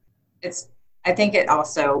it's, I think it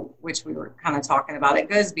also, which we were kind of talking about, it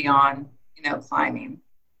goes beyond, climbing.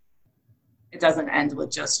 It doesn't end with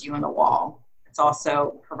just you and the wall. It's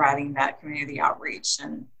also providing that community outreach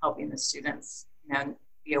and helping the students,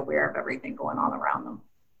 be aware of everything going on around them.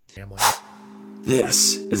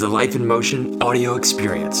 This is the Life in Motion audio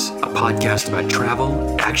experience, a podcast about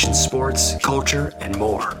travel, action sports, culture, and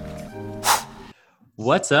more.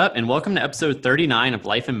 What's up, and welcome to episode 39 of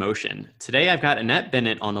Life in Motion. Today, I've got Annette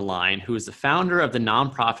Bennett on the line, who is the founder of the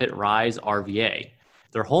nonprofit Rise RVA.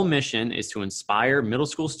 Their whole mission is to inspire middle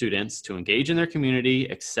school students to engage in their community,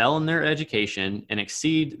 excel in their education, and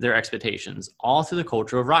exceed their expectations, all through the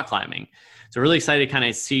culture of rock climbing. So really excited to kind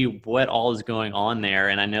of see what all is going on there.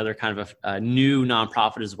 And I know they're kind of a new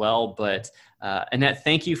nonprofit as well. But Annette,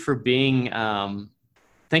 thank you for being on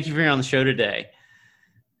the show today.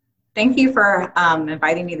 Thank you for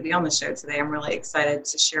inviting me to be on the show today. I'm really excited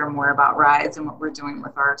to share more about Rise and what we're doing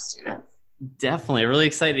with our students. Definitely. Really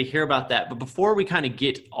excited to hear about that. But before we kind of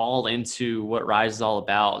get all into what Rise is all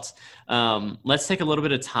about, let's take a little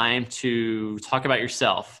bit of time to talk about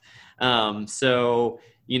yourself. So,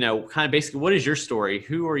 kind of basically, what is your story?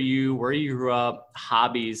 Who are you? Where you grew up?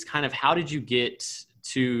 Hobbies? Kind of how did you get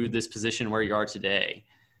to this position where you are today?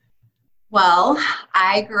 Well,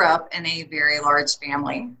 I grew up in a very large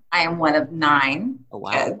family. I am one of 9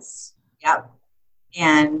 kids. Yep.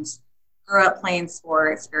 And grew up playing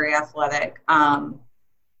sports, very athletic.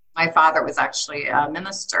 My father was actually a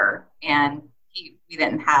minister, and we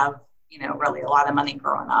didn't have, really a lot of money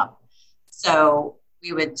growing up. So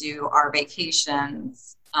we would do our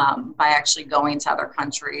vacations by actually going to other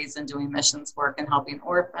countries and doing missions work and helping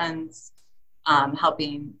orphans,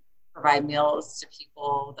 helping provide meals to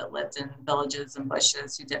people that lived in villages and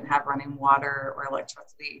bushes who didn't have running water or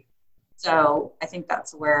electricity. So I think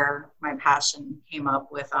that's where my passion came up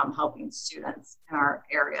with helping students in our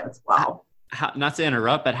area as well. Not to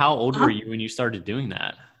interrupt, but how old were you when you started doing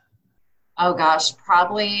that? Oh gosh,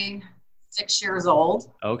 probably 6 years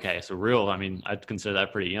old. Okay, so I'd consider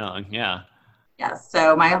that pretty young. Yeah. Yeah,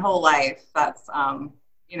 so my whole life, that's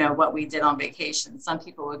what we did on vacation. Some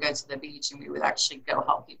people would go to the beach and we would actually go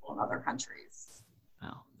help people in other countries.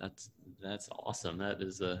 Wow, that's awesome. That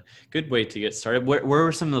is a good way to get started. Where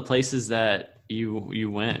were some of the places that you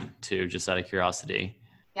went to, just out of curiosity?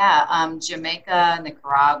 Yeah, Jamaica,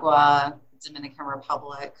 Nicaragua, Dominican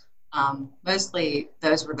Republic. Mostly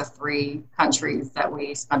those were the 3 countries that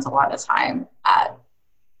we spent a lot of time at.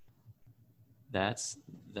 That's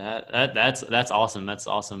awesome. That's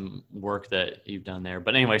awesome work that you've done there.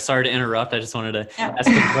 But anyway, sorry to interrupt. I just wanted to ask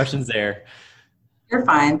some questions there. You're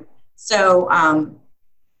fine. So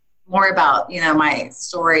more about, my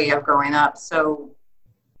story of growing up. So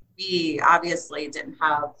we obviously didn't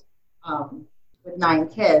have, with 9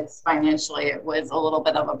 kids, financially, it was a little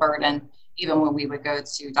bit of a burden, even when we would go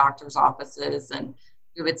to doctor's offices and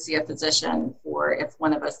we would see a physician for if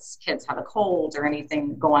one of us kids had a cold or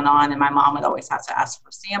anything going on, and my mom would always have to ask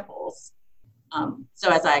for samples. So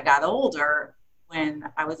as I got older, when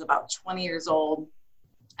I was about 20 years old,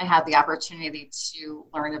 I had the opportunity to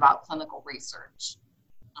learn about clinical research.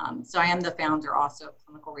 So I am the founder also of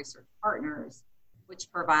Clinical Research Partners,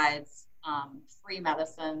 which provides free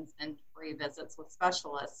medicines and free visits with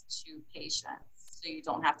specialists to patients, so you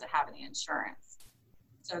don't have to have any insurance.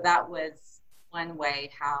 So that was one way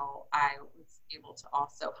how I was able to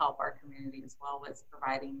also help our community as well, was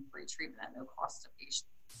providing free treatment at no cost to patients.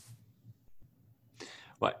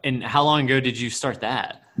 What? And how long ago did you start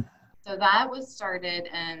that? So that was started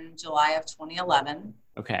in July of 2011.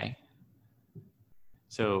 Okay.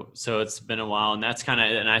 So it's been a while, and that's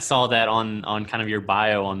and I saw that on kind of your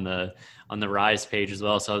bio on the Rise page as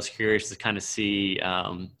well. So I was curious to kind of see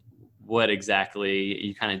what exactly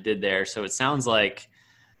you kind of did there. So it sounds like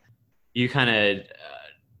you kind of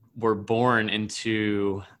were born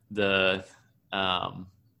into the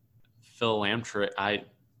philanthropy.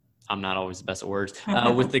 I'm not always the best at words,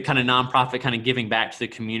 with the kind of nonprofit kind of giving back to the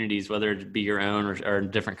communities, whether it be your own or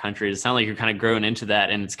in different countries. It sounds like you're kind of growing into that,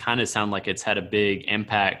 and it's kind of sound like it's had a big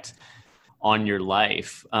impact on your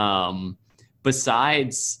life.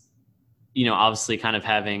 Besides, obviously kind of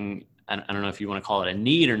having, I don't know if you want to call it a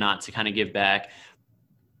need or not, to kind of give back,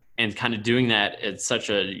 and kind of doing that at such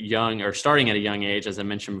a young, or starting at a young age, as I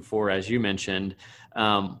mentioned before, as you mentioned,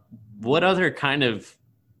 what other kind of,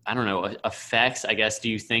 effects, I guess, do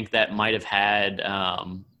you think that might have had,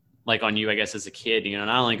 on you, I guess, as a kid, not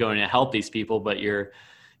only going to help these people, but you're,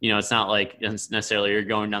 it's not like necessarily you're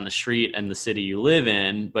going down the street in the city you live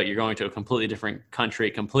in, but you're going to a completely different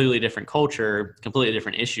country, completely different culture, completely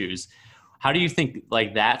different issues. How do you think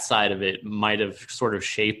like that side of it might have sort of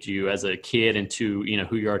shaped you as a kid into,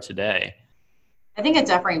 who you are today? I think it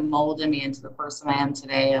definitely molded me into the person I am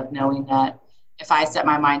today, of knowing that if I set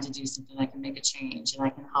my mind to do something, I can make a change and I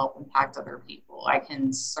can help impact other people. I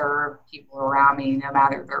can serve people around me, no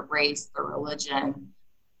matter their race, their religion,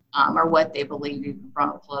 or what they believe, even from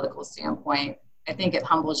a political standpoint. I think it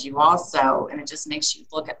humbles you also, and it just makes you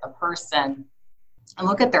look at the person and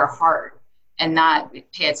look at their heart and not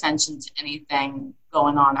pay attention to anything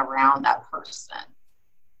going on around that person.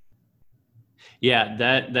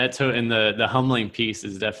 Yeah, that's so, and the humbling piece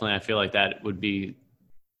is definitely, I feel like that would be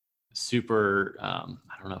super, I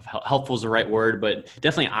don't know if helpful is the right word, but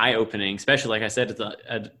definitely eye-opening, especially like I said,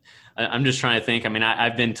 I'm just trying to think. I mean,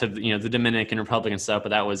 I've been to, the Dominican Republic and stuff, but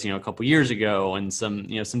that was, a couple years ago, and some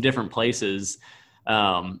different places.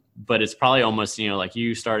 But it's probably almost, like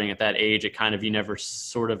you starting at that age, it kind of, you never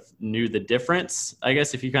sort of knew the difference, I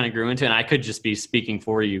guess, if you kind of grew into it. And I could just be speaking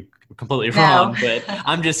for you completely wrong, but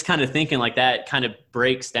I'm just kind of thinking like that kind of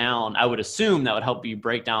breaks down. I would assume that would help you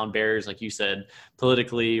break down barriers, like you said,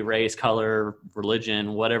 politically, race, color,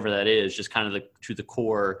 religion, whatever that is, just kind of to the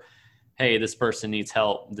core. Hey, this person needs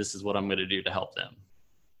help. This is what I'm going to do to help them.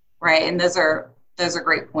 Right. And those are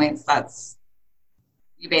great points.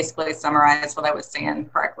 You basically summarized what I was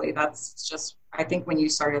saying correctly. That's just, I think when you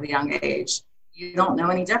start at a young age, you don't know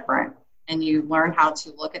any different, and you learn how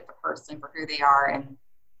to look at the person for who they are. And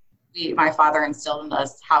my father instilled in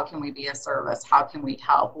us, how can we be of service? How can we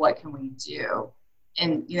help? What can we do?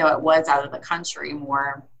 And, it was out of the country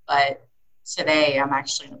more, but today I'm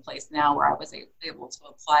actually in a place now where I was able to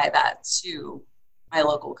apply that to my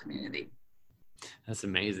local community. That's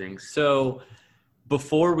amazing. So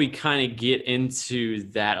before we kind of get into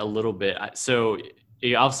that a little bit, so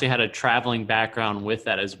you obviously had a traveling background with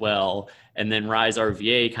that as well, and then Rise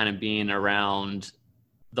RVA kind of being around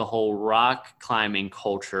the whole rock climbing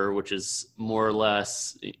culture, which is more or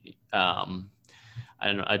less, I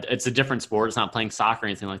don't know, it's a different sport. It's not playing soccer or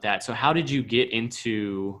anything like that. So how did you get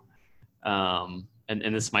into, and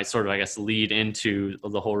this might sort of, I guess, lead into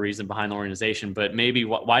the whole reason behind the organization, but maybe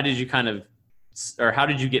why did you kind of, or how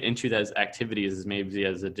did you get into those activities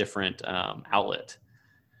as a different outlet?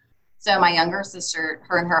 So my younger sister,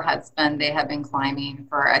 her and her husband, they had been climbing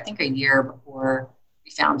for, I think, a year before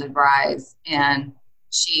we founded Rise. And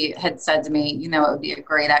she had said to me, it would be a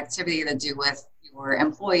great activity to do with your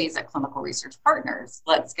employees at Clinical Research Partners.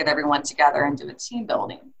 Let's get everyone together and do a team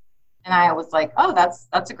building. And I was like, oh,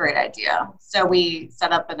 that's a great idea. So we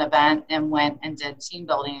set up an event and went and did team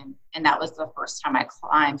building. And that was the first time I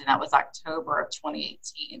climbed. And that was October of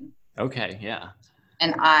 2018. Okay, yeah.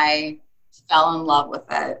 And I fell in love with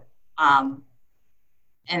it. And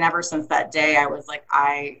ever since that day, I was like,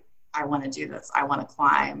 I want to do this. I want to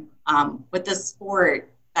climb. With this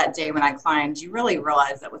sport, that day when I climbed, you really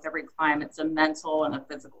realize that with every climb, it's a mental and a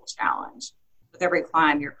physical challenge. With every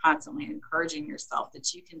climb, you're constantly encouraging yourself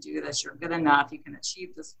that you can do this, you're good enough, you can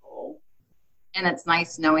achieve this goal. And it's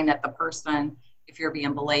nice knowing that the person, if you're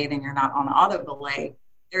being belayed and you're not on auto belay,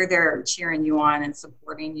 they're there cheering you on and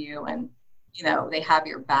supporting you, and they have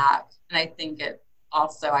your back. And I think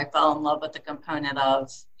I fell in love with the component of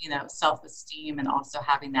self-esteem, and also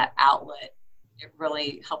having that outlet. It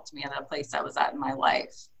really helped me at a place I was at in my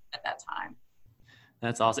life at that time.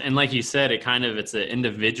 That's awesome. And like you said, it's an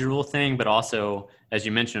individual thing, but also, as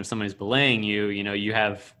you mentioned, if somebody's belaying you, you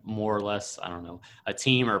have more or less, I don't know, a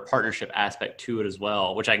team or a partnership aspect to it as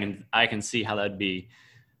well, which I can see how that'd be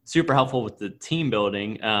super helpful with the team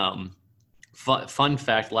building. Fun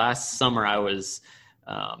fact, last summer I was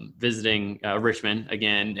visiting Richmond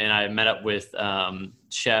again, and I met up with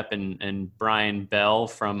Shep and Brian Bell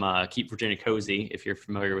from Keep Virginia Cozy, if you're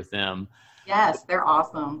familiar with them. Yes, they're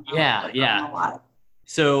awesome. Yeah. A lot.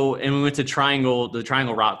 So, and we went to the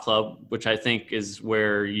Triangle Rock Club, which I think is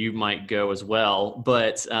where you might go as well.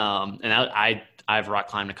 But, and I've rock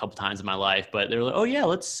climbed a couple times in my life, but they're like, oh yeah,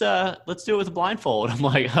 let's do it with a blindfold. I'm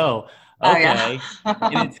like, oh, okay. Oh, yeah.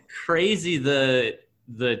 And it's crazy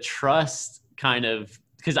the trust kind of,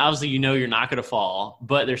 because obviously you're not going to fall,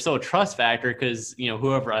 but there's still a trust factor because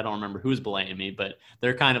whoever, I don't remember who's belaying me, but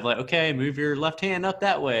they're kind of like, okay, move your left hand up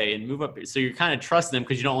that way and move up. So you're kind of trusting them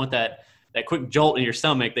because you don't want that quick jolt in your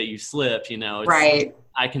stomach that you slip. Right.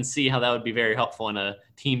 I can see how that would be very helpful in a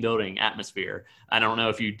team building atmosphere. I don't know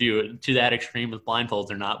if you do it to that extreme with blindfolds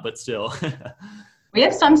or not, but still. We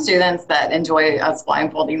have some students that enjoy us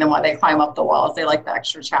blindfolding them while they climb up the walls. They like the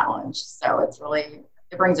extra challenge. So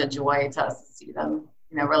it brings a joy to us to see them,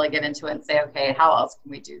 really get into it and say, okay, how else can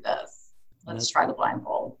we do this? Let's try the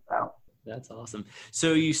blindfold. So that's awesome.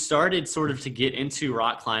 So you started sort of to get into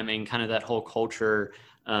rock climbing, kind of that whole culture.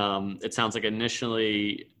 It sounds like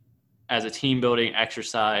initially as a team building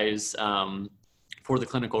exercise for the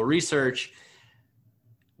clinical research.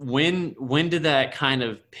 When did that kind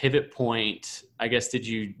of pivot point, I guess, did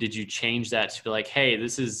you change that to be like, hey,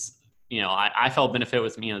 this is, I felt benefit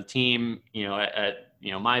with the team, at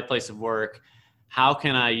my place of work. How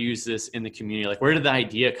can I use this in the community? Like, where did the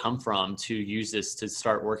idea come from to use this to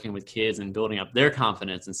start working with kids and building up their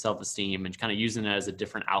confidence and self-esteem and kind of using it as a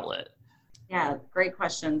different outlet? Yeah, great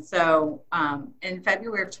question. So in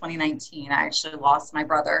February of 2019, I actually lost my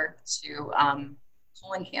brother to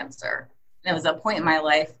colon cancer. And it was a point in my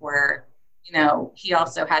life where, he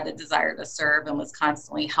also had the desire to serve and was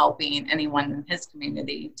constantly helping anyone in his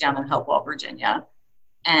community down in Hopewell, Virginia.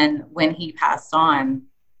 And when he passed on,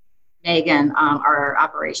 Megan, our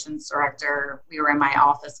operations director, we were in my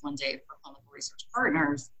office one day for Clinical Research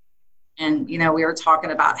Partners. And, we were talking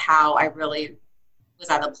about how I really was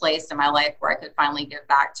at a place in my life where I could finally give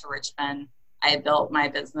back to Richmond. I had built my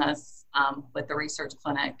business with the research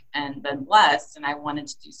clinic and been blessed, and I wanted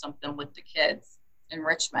to do something with the kids in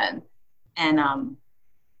Richmond. And,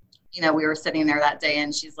 we were sitting there that day,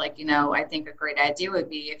 and she's like, I think a great idea would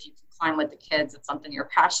be if you can climb with the kids. It's something you're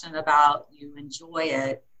passionate about, you enjoy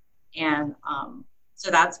it. And so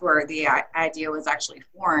that's where the idea was actually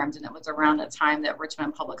formed. And it was around the time that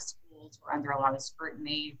Richmond Public Schools were under a lot of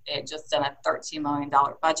scrutiny. They had just done a $13 million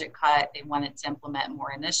budget cut. They wanted to implement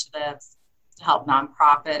more initiatives to help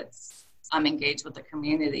nonprofits engage with the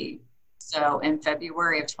community. So in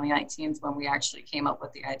February of 2019 is when we actually came up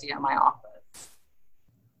with the idea in my office.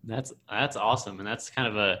 That's awesome. And that's kind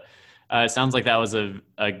of it sounds like that was a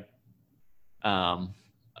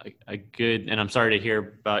good, and I'm sorry to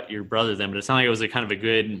hear about your brother then, but it sounded like it was a kind of a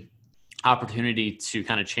good opportunity to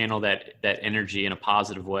kind of channel that energy in a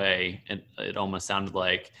positive way. And it almost sounded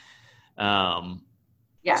like,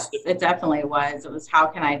 yes, it definitely was. It was, how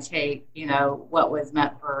can I take, what was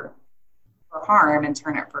meant for harm and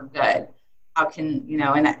turn it for good? How can,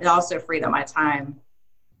 and it also freed up my time,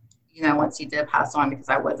 once he did pass on, because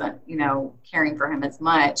I wasn't, caring for him as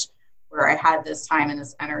much, where I had this time and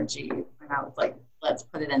this energy, and I was like, let's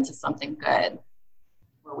put it into something good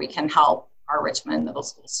where we can help our Richmond middle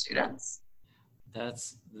school students.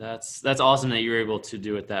 That's awesome that you were able to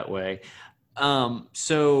do it that way.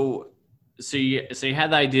 So you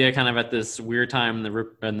had the idea kind of at this weird time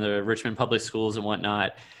in the Richmond public schools and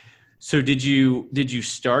whatnot. So did you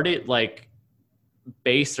start it like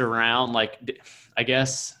based around, like, I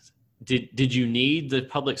guess, did you need the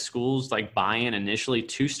public schools like buy-in initially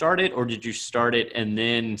to start it, or did you start it and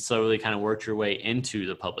then slowly kind of work your way into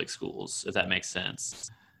the public schools, if that makes sense?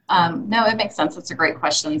 No, it makes sense. It's a great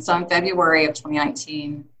question. So in February of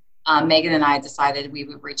 2019, Megan and I decided we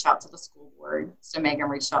would reach out to the school board. So Megan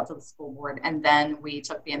reached out to the school board, and then we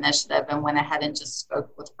took the initiative and went ahead and just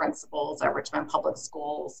spoke with principals at Richmond Public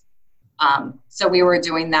Schools. So we were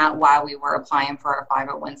doing that while we were applying for our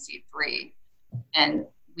 501c3. And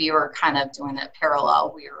we were kind of doing it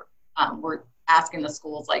parallel. We're asking the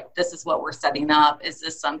schools, like, this is what we're setting up. Is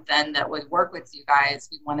this something that would work with you guys?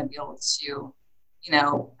 We want to be able to,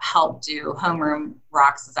 help do homeroom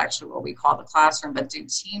rocks is actually what we call the classroom, but do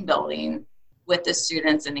team building with the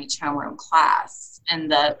students in each homeroom class. And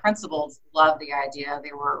the principals loved the idea.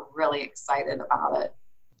 They were really excited about it.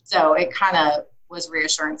 So it kind of was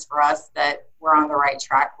reassurance for us that we're on the right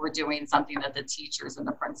track. We're doing something that the teachers and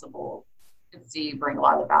the principals could see bring a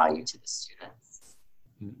lot of value to the students.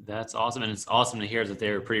 That's awesome. And it's awesome to hear that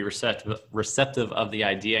they were pretty receptive of the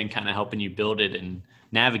idea and kind of helping you build it and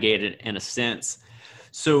navigate it in a sense.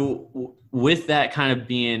 So with that kind of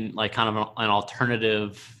being like kind of an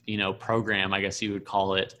alternative, program, I guess you would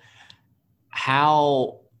call it,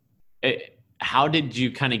 how did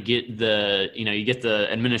you kind of get you get the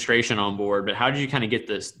administration on board, but how did you kind of get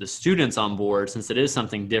the students on board, since it is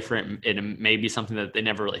something different and it may be something that they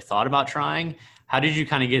never really thought about trying? How did you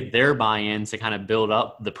kind of get their buy-in to kind of build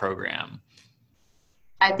up the program?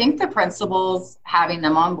 I think the principals, having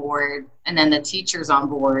them on board, and then the teachers on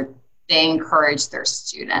board, they encourage their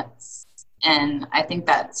students. And I think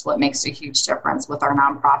that's what makes a huge difference with our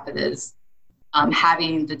nonprofit is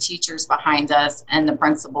having the teachers behind us and the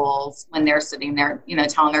principals when they're sitting there,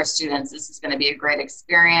 telling their students, this is going to be a great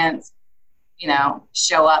experience,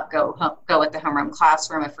 show up, go with the homeroom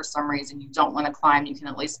classroom. If for some reason you don't want to climb, you can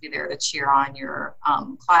at least be there to cheer on your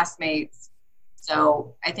classmates.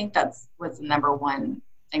 So I think that's was the number one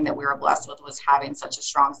thing that we were blessed with, was having such a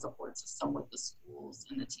strong support system with the schools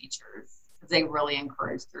and the teachers, because they really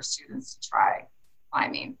encourage their students to try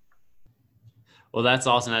climbing. Well, that's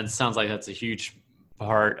awesome. That sounds like that's a huge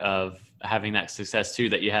part of having that success too,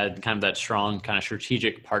 that you had kind of that strong kind of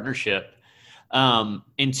strategic partnership.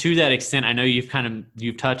 And to that extent, I know you've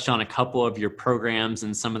touched on a couple of your programs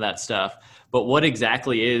and some of that stuff, but what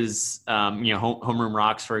exactly is, Homeroom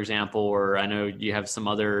Rocks, for example, or I know you have some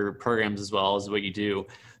other programs as well as what you do.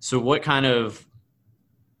 So what kind of,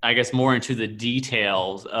 I guess, more into the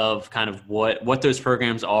details of kind of what those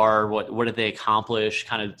programs are, what do they accomplish,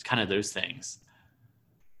 kind of those things.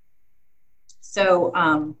 So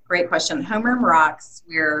great question. Homeroom Rocks,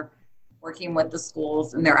 we're working with the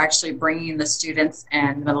schools, and they're actually bringing the students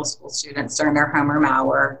and middle school students during their homeroom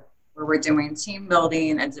hour, where we're doing team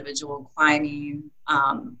building, individual climbing,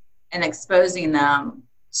 and exposing them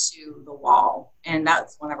to the wall. And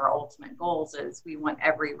that's one of our ultimate goals is we want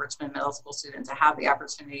every Richmond middle school student to have the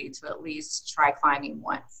opportunity to at least try climbing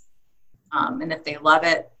once. And if they love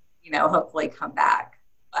it, hopefully come back.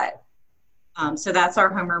 But so that's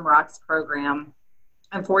our Homeroom Rocks program.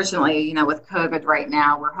 Unfortunately, with COVID right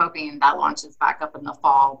now, we're hoping that launches back up in the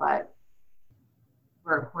fall, but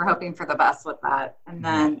we're hoping for the best with that. And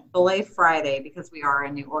then Belay Friday, because we are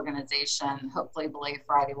a new organization, hopefully Belay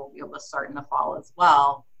Friday will be able to start in the fall as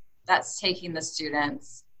well. That's taking the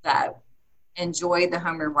students that enjoy the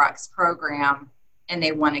Homeroom Rocks program and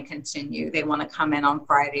they want to continue. They want to come in on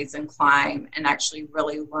Fridays and climb and actually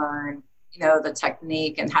really learn, the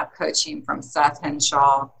technique, and have coaching from Seth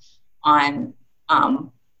Henshaw on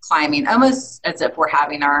climbing, almost as if we're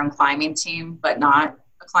having our own climbing team, but not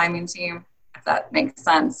a climbing team, if that makes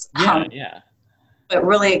sense. Yeah. But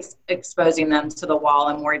really exposing them to the wall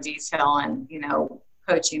in more detail and,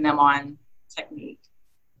 coaching them on technique.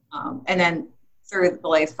 And then through the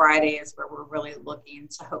Belay Friday is where we're really looking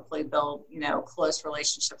to hopefully build, close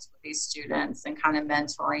relationships with these students and kind of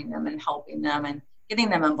mentoring them and helping them and getting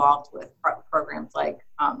them involved with programs like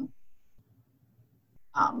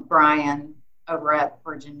Brian over at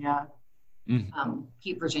Virginia,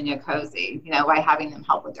 Keep Virginia Cozy, by having them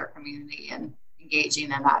help with their community and engaging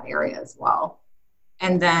in that area as well.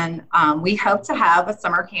 And then we hope to have a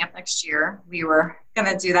summer camp next year. We were going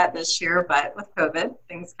to do that this year, but with COVID,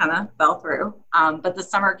 things kind of fell through. But the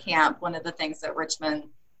summer camp, one of the things that Richmond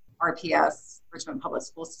Public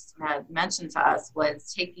School System had mentioned to us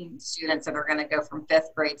was taking students that are going to go from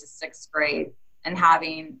 5th grade to 6th grade and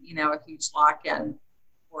having, a huge lock-in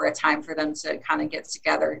or a time for them to kind of get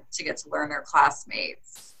together to get to learn their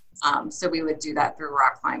classmates. So we would do that through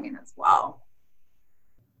rock climbing as well.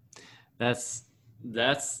 That's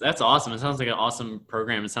awesome. It sounds like an awesome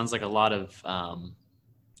program. It sounds like a lot of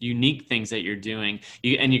unique things that you're doing.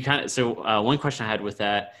 One question I had with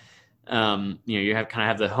that, you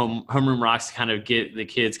have the Homeroom Rocks to kind of get the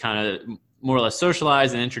kids kind of more or less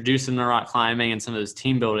socialize and introduce them to rock climbing and some of those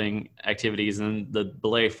team building activities. And the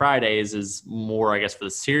Belay Fridays is more, I guess, for the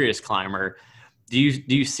serious climber. Do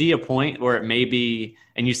you see a point where it may be,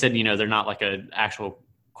 and you said, they're not like an actual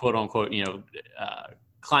quote unquote,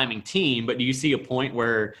 climbing team, but do you see a point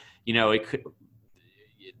where, it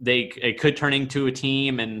could turn into a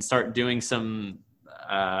team and start doing some,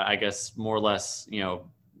 I guess, more or less,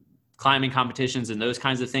 climbing competitions and those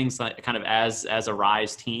kinds of things, like kind of as a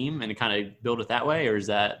Rise team, and kind of build it that way? Or is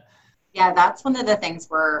that? Yeah, that's one of the things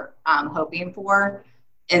we're hoping for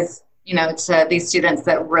is, to these students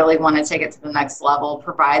that really want to take it to the next level,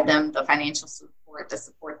 provide them the financial support, the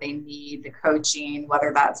support they need, the coaching,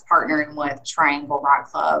 whether that's partnering with Triangle Rock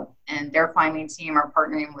Club and their climbing team, or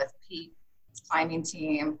partnering with Peak climbing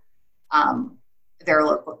team. They're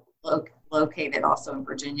located also in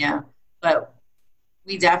Virginia, but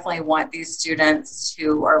we definitely want these students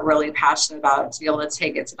who are really passionate about it to be able to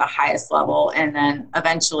take it to the highest level. And then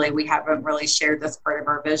eventually, we haven't really shared this part of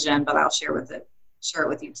our vision, but I'll share it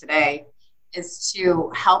with you today, is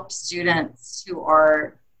to help students who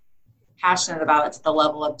are passionate about it to the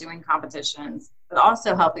level of doing competitions, but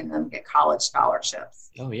also helping them get college scholarships.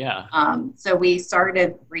 Oh, yeah. So we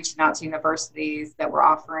started reaching out to universities that were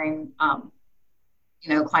offering,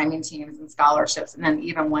 climbing teams and scholarships, and then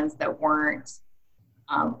even ones that weren't,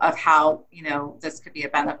 of how, this could be a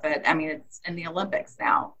benefit. I mean, it's in the Olympics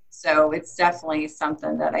now. So it's definitely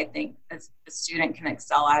something that I think as a student can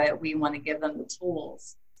excel at it. We want to give them the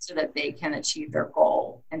tools so that they can achieve their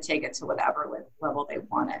goal and take it to whatever level they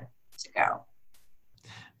want it to go.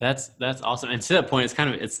 That's awesome. And to that point, it's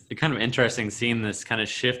kind of interesting seeing this kind of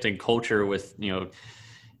shift in culture with,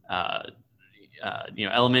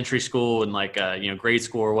 elementary school and grade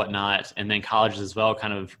school or whatnot, and then colleges as well,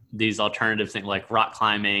 kind of these alternative things like rock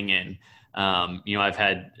climbing. And, I've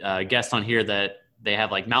had guests on here that they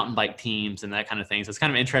have like mountain bike teams and that kind of thing. So it's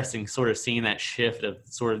kind of interesting sort of seeing that shift of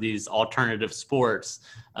sort of these alternative sports,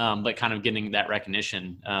 but kind of getting that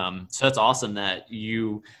recognition. So that's awesome that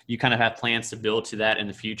you kind of have plans to build to that in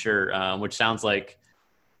the future, which sounds like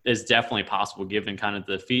is definitely possible given kind of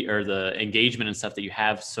the fee or the engagement and stuff that you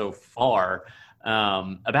have so far.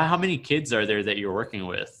 About how many kids are there that you're working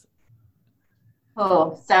with?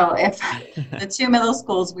 Oh, so if the 2 middle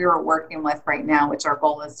schools we were working with right now, which our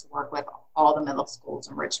goal is to work with all the middle schools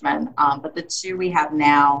in Richmond, but the 2 we have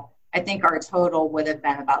now, I think our total would have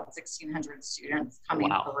been about 1,600 students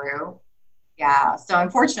coming through. Yeah. So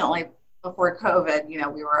unfortunately, before COVID,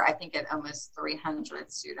 we were, I think, at almost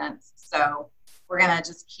 300 students. So we're going to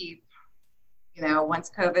just keep,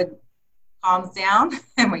 once COVID calms down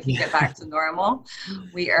and we can get back to normal,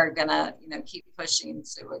 we are going to, keep pushing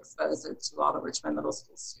to expose it to all the Richmond Middle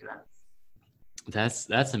School students.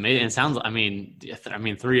 That's amazing. It sounds,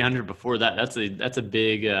 300 before that, that's a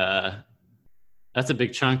big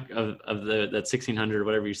chunk of that 1,600,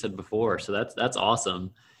 whatever you said before. So that's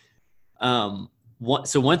awesome.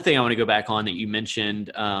 So one thing I want to go back on that you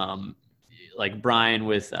mentioned, like Brian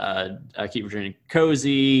with Keep Virginia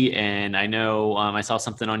Cozy, and I know I saw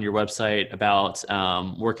something on your website about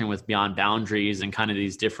working with Beyond Boundaries and kind of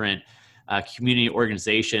these different community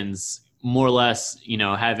organizations, more or less,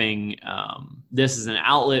 having this as an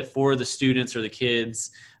outlet for the students or the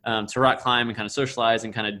kids to rock climb and kind of socialize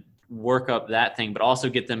and kind of work up that thing, but also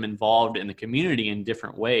get them involved in the community in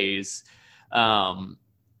different ways.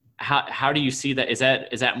 How do you see that? Is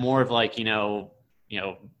that more of like,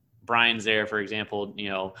 Brian's there, for example,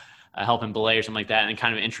 helping belay or something like that, and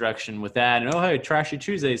kind of introduction with that, and hey, Trashy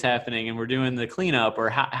Tuesday's happening and we're doing the cleanup, or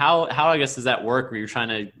how I guess does that work, where you're trying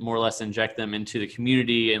to more or less inject them into the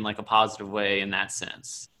community in like a positive way in that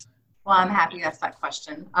sense? Well, I'm happy you asked that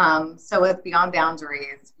question. So with Beyond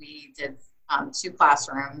Boundaries, we did 2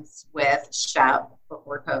 classrooms with SHEP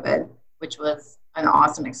before COVID, which was an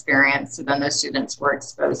awesome experience. So then those students were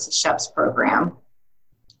exposed to SHEP's program.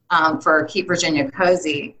 For Keep Virginia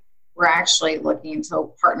Cozy, we're actually looking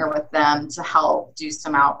to partner with them to help do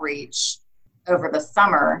some outreach over the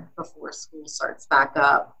summer before school starts back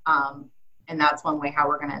up. And that's one way how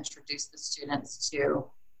we're going to introduce the students to,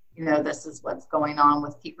 this is what's going on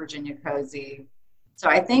with Keep Virginia Cozy. So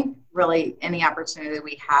I think really any opportunity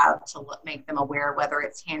we have to make them aware, whether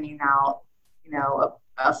it's handing out,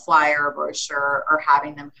 a flyer, a brochure, or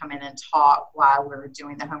having them come in and talk while we're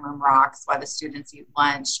doing the homeroom rocks, while the students eat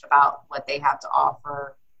lunch, about what they have to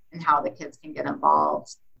offer and how the kids can get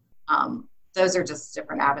involved. Those are just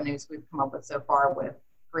different avenues we've come up with so far with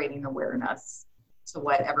creating awareness to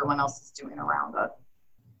what everyone else is doing around us.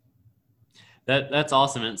 That's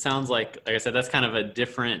awesome. And it sounds like I said, that's kind of a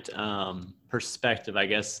different perspective, I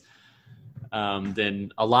guess,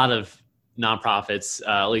 than a lot of nonprofits,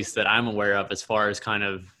 at least that I'm aware of, as far as kind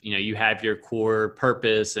of, you have your core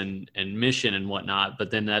purpose and mission and whatnot,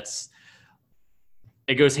 but then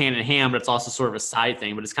it goes hand in hand, but it's also sort of a side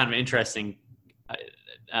thing. But it's kind of interesting,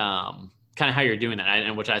 kind of how you're doing that,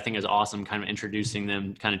 and which I think is awesome, kind of introducing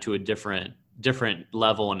them kind of to a different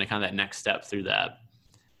level and kind of that next step through that.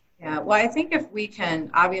 Yeah, well, I think if we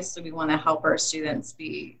can, obviously we want to help our students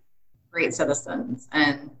be great citizens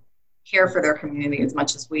and care for their community as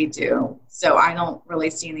much as we do. So I don't really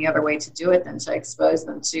see any other way to do it than to expose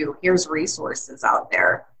them to, here's resources out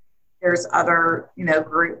there. There's other,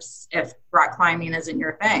 groups. If rock climbing isn't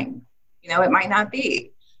your thing, it might not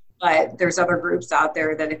be, but there's other groups out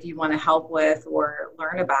there that if you want to help with or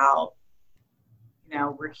learn about,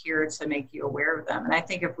 we're here to make you aware of them. And I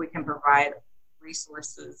think if we can provide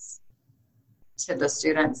resources to the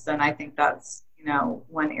students, then I think that's,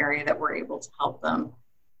 one area that we're able to help them.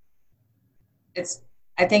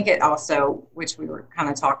 I think it also, which we were kind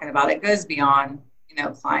of talking about, it goes beyond,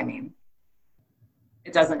 climbing.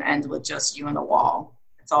 It doesn't end with just you and the wall.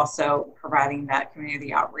 It's also providing that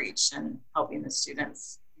community outreach and helping the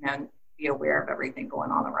students, be aware of everything going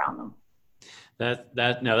on around them.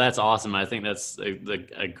 That's awesome. I think that's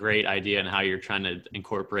a great idea, and how you're trying to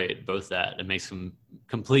incorporate both that. It makes some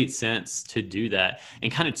complete sense to do that.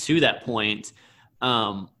 And kind of to that point,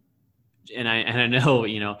 and I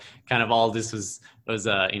know, kind of all this was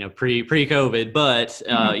pre-COVID, but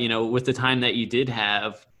with the time that you did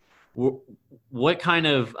have, what kind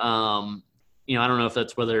of I don't know if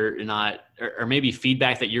that's whether or not, or maybe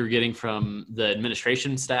feedback that you're getting from the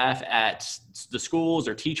administration staff at the schools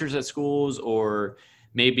or teachers at schools, or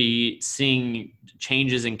maybe seeing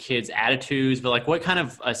changes in kids' attitudes, but like what kind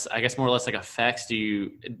of, I guess more or less like effects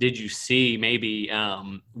did you see maybe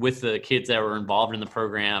with the kids that were involved in the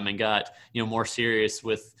program and got, more serious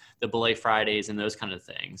with the Belay Fridays and those kind of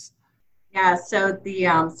things? Yeah, so the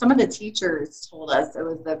some of the teachers told us it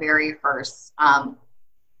was the very first,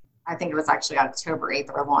 I think it was actually October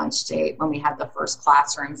 8th, our launch date, when we had the first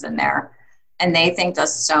classrooms in there. And they thanked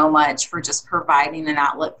us so much for just providing an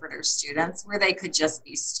outlet for their students where they could just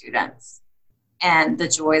be students, and the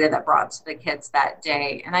joy that it brought to the kids that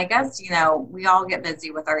day. And I guess, we all get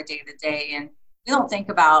busy with our day to day, and we don't think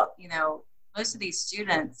about, most of these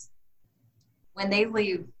students, when they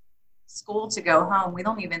leave school to go home, we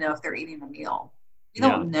don't even know if they're eating a meal. We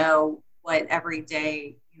don't know what every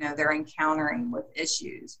day, they're encountering with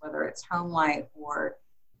issues, whether it's home life or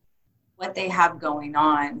what they have going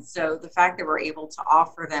on. So the fact that we're able to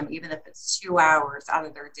offer them, even if it's 2 hours out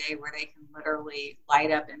of their day where they can literally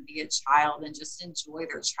light up and be a child and just enjoy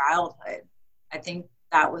their childhood, I think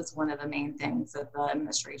that was one of the main things that the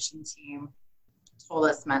administration team told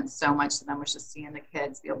us meant so much to them, was just seeing the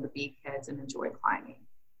kids be able to be kids and enjoy climbing.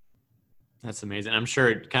 That's amazing. I'm sure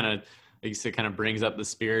it kind of, like you said, kind of brings up the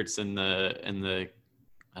spirits and the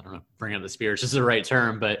I don't know, bring up the spirits is the right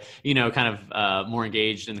term, but, kind of more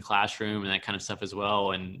engaged in the classroom and that kind of stuff as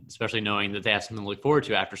well. And especially knowing that they have something to look forward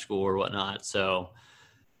to after school or whatnot. So.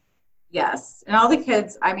 Yes. And all the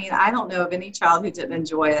kids, I don't know of any child who didn't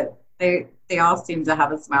enjoy it. They all seem to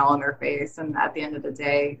have a smile on their face. And at the end of the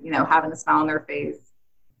day, having a smile on their face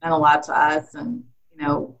meant a lot to us. And,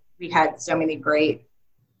 we had so many great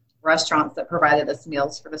restaurants that provided us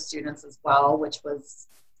meals for the students as well, which was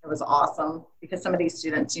awesome, because some of these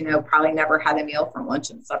students, probably never had a meal from lunch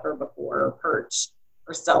and supper before Perch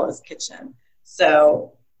or Stella's Kitchen.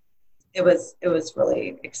 So it was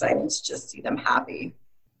really exciting to just see them happy.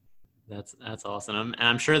 That's awesome.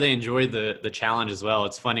 I'm sure they enjoyed the challenge as well.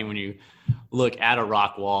 It's funny when you look at a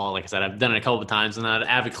rock wall. Like I said, I've done it a couple of times. I'm not an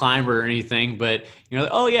avid climber or anything, but you're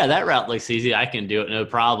like, oh yeah, that route looks easy. I can do it, no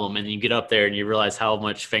problem. And you get up there and you realize how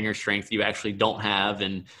much finger strength you actually don't have,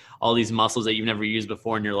 and all these muscles that you've never used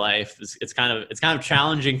before in your life. It's kind of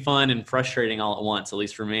challenging, fun, and frustrating all at once, at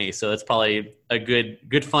least for me. So it's probably a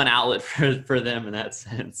good fun outlet for them in that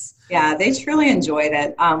sense. Yeah, they truly enjoyed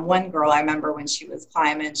it. One girl, I remember when she was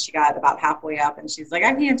climbing, she got about halfway up and she's like,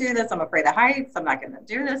 I can't do this. I'm afraid of heights. I'm not going to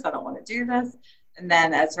do this. I don't want to do this. And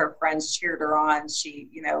then as her friends cheered her on, she,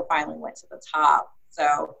 finally went to the top.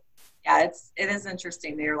 So yeah, it is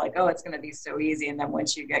interesting. They're like, oh, it's going to be so easy. And then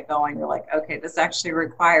once you get going, you're like, okay, this actually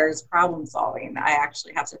requires problem solving. I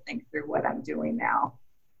actually have to think through what I'm doing now.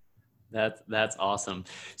 That's awesome.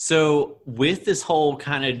 So with this whole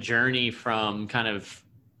kind of journey from kind of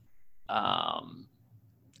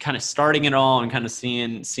starting it all and kind of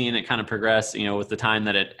seeing it kind of progress, with the time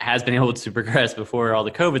that it has been able to progress before all the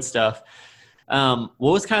COVID stuff, what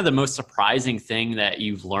was kind of the most surprising thing that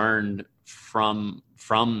you've learned from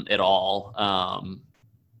it all,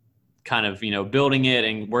 kind of, building it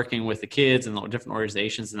and working with the kids and the different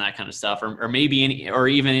organizations and that kind of stuff, or maybe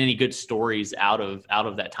even any good stories out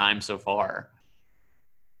of that time so far?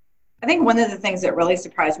 I think one of the things that really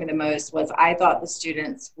surprised me the most was I thought the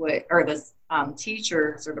students would, or the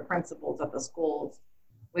teachers or the principals at the schools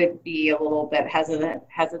would be a little bit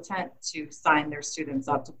hesitant to sign their students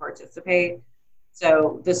up to participate.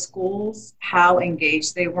 So the schools, how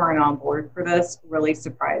engaged they were and on board for this really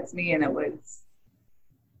surprised me. And it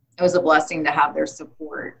was a blessing to have their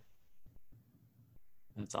support.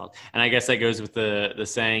 That's all. And I guess that goes with the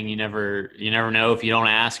saying, you never know if you don't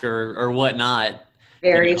ask or whatnot.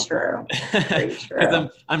 Very true. Very true.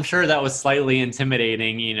 I'm sure that was slightly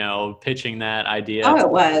intimidating, pitching that idea. Oh, it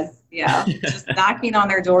was. Yeah. Just knocking on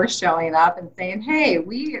their door, showing up and saying, hey,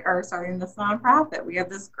 we are starting this nonprofit. We have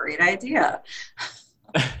this great idea.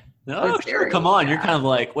 No, sure. Come on. Yeah. You're kind of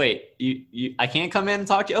like, wait, you I can't come in and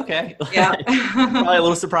talk to you? Okay. Yeah. Probably a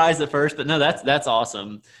little surprised at first, but no, that's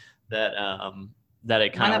awesome that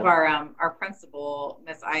it kind of. One of our principal,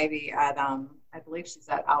 Miss Ivy at, I believe she's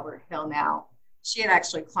at Albert Hill now. She had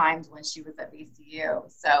actually climbed when she was at VCU.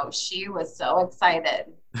 So she was so excited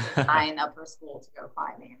to sign up her school to go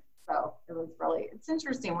climbing. So it's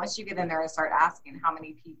interesting once you get in there and start asking how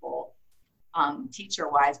many people,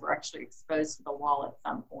 teacher-wise, were actually exposed to the wall at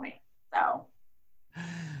some point. So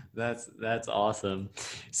that's awesome.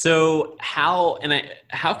 So how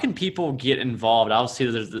can people get involved? Obviously,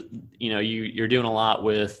 there's you're doing a lot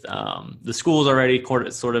with the schools already,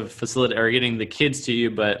 sort of facilitate or getting the kids to you,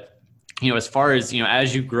 but as far as,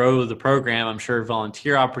 as you grow the program, I'm sure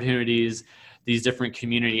volunteer opportunities, these different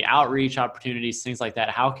community outreach opportunities, things like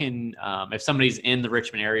that. How can, if somebody's in the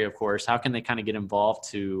Richmond area, of course, how can they kind of get involved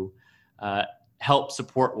to help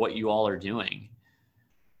support what you all are doing?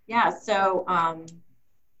 Yeah. So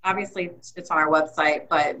obviously it's on our website,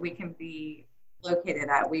 but we can be located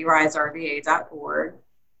at WeRiseRVA.org.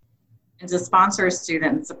 And to sponsor a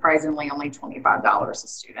student, surprisingly, only $25 a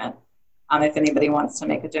student. If anybody wants to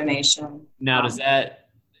make a donation. Now, does that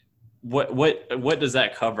what does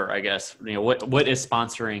that cover? I guess, what is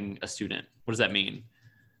sponsoring a student? What does that mean?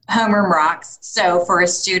 Homeroom Rocks. So for a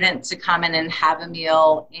student to come in and have a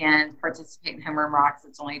meal and participate in Homeroom Rocks,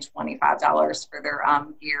 it's only $25 for their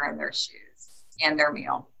gear and their shoes and their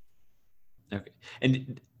meal. Okay.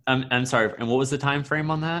 And I'm sorry. And what was the time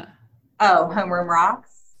frame on that? Oh, Homeroom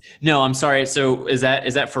Rocks. No, I'm sorry. So is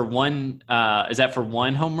that for one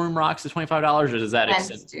Homeroom Rocks is $25, or does that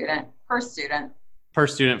extend? Per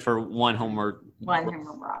student for one homeroom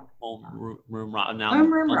rock. Homeroom rock. Now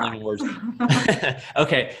Homeroom rock.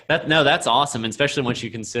 Okay, that's awesome, especially once you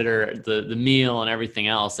consider the meal and everything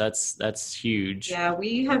else. That's huge. Yeah,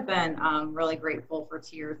 we have been really grateful for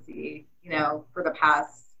TRC. For the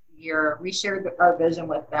past year, we shared our vision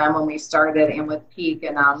with them when we started and with Peak,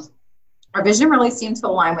 and our vision really seemed to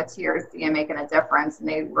align with TRC and making a difference. And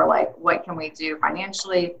they were like, "What can we do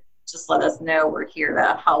financially? Just let us know. We're here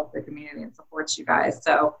to help the community and support you guys."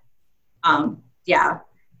 So,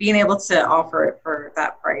 being able to offer it for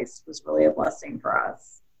that price was really a blessing for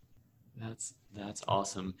us. That's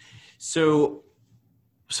awesome. So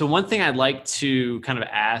one thing I'd like to kind of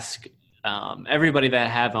ask everybody that I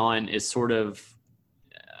have on is sort of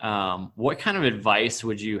what kind of advice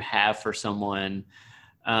would you have for someone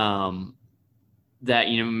that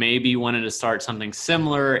maybe wanted to start something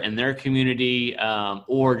similar in their community,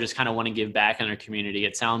 or just kind of want to give back in their community?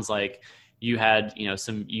 It sounds like you had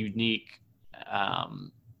some unique,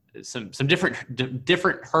 some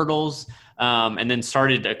different hurdles, and then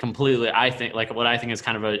started a completely, I think is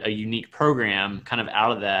kind of a unique program kind of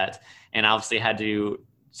out of that, and obviously had to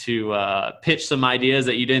pitch some ideas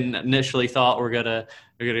that you didn't initially thought were gonna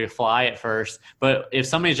fly at first. But if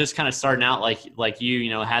somebody's just kind of starting out like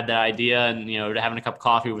you had that idea and having a cup of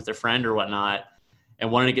coffee with their friend or whatnot and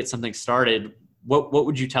wanting to get something started, what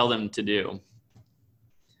would you tell them to do?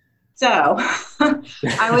 So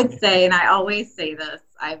I would say, and I always say this,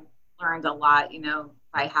 I've learned a lot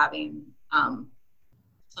by having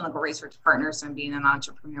clinical research partners and being an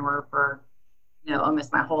entrepreneur for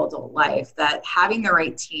almost my whole adult life, that having the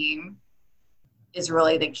right team is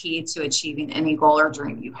really the key to achieving any goal or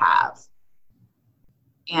dream you have.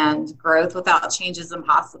 And growth without change is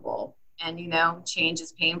impossible. And, change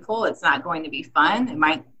is painful. It's not going to be fun. It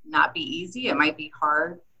might not be easy. It might be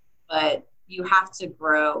hard, but you have to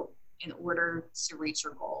grow in order to reach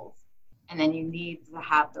your goals. And then you need to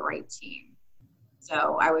have the right team.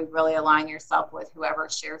 So I would really align yourself with whoever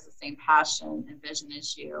shares the same passion and vision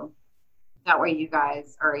as you. That way you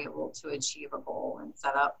guys are able to achieve a goal and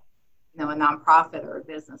set up a nonprofit or a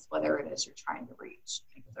business, whatever it is you're trying to reach,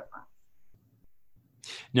 make a difference.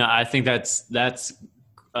 No, I think that's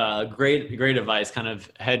great advice. Kind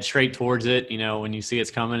of head straight towards it. When you see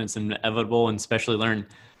it's coming, it's inevitable, and especially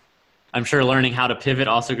I'm sure learning how to pivot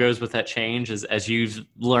also goes with that change, as you've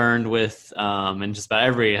learned with, and just about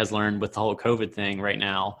everybody has learned with the whole COVID thing right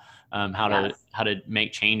now, how to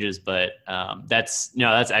make changes. But that's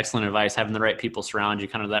excellent advice. Having the right people surround you,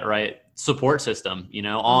 kind of that right support system,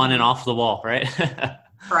 on and off the wall, right?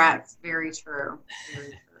 Correct. Very true. Very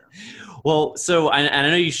true. Well, so I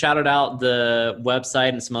know you shouted out the website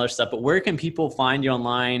and some other stuff, but where can people find you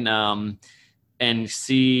online and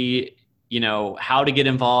see, how to get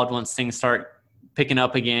involved once things start picking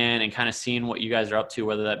up again, and kind of seeing what you guys are up to,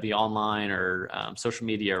 whether that be online or social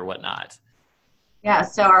media or whatnot? Yeah,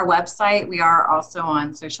 so our website, we are also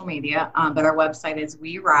on social media, but our website is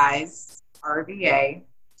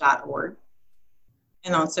WeRiseRVA.org.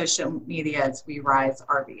 And on social media, it's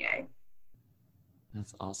WeRiseRVA.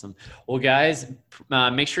 That's awesome. Well, guys,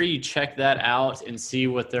 make sure you check that out and see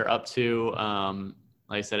what they're up to.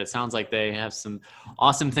 Like I said, it sounds like they have some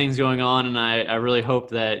awesome things going on, and I really hope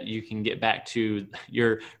that you can get back to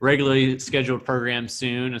your regularly scheduled program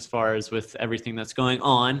soon, as far as with everything that's going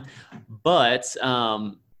on. But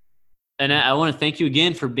and I want to thank you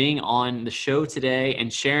again for being on the show today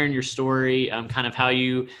and sharing your story, kind of how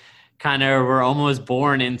you kind of were almost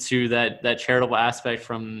born into that charitable aspect,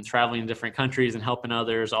 from traveling to different countries and helping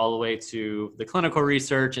others, all the way to the clinical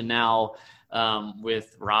research, and now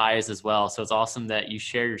with Rise as well. So it's awesome that you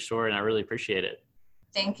share your story, and I really appreciate it.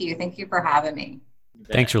 Thank you. Thank you for having me.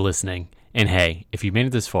 Thanks for listening. And hey, if you made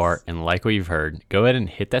it this far and like what you've heard, go ahead and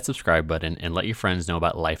hit that subscribe button and let your friends know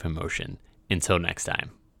about Life in Motion. Until next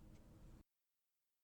time.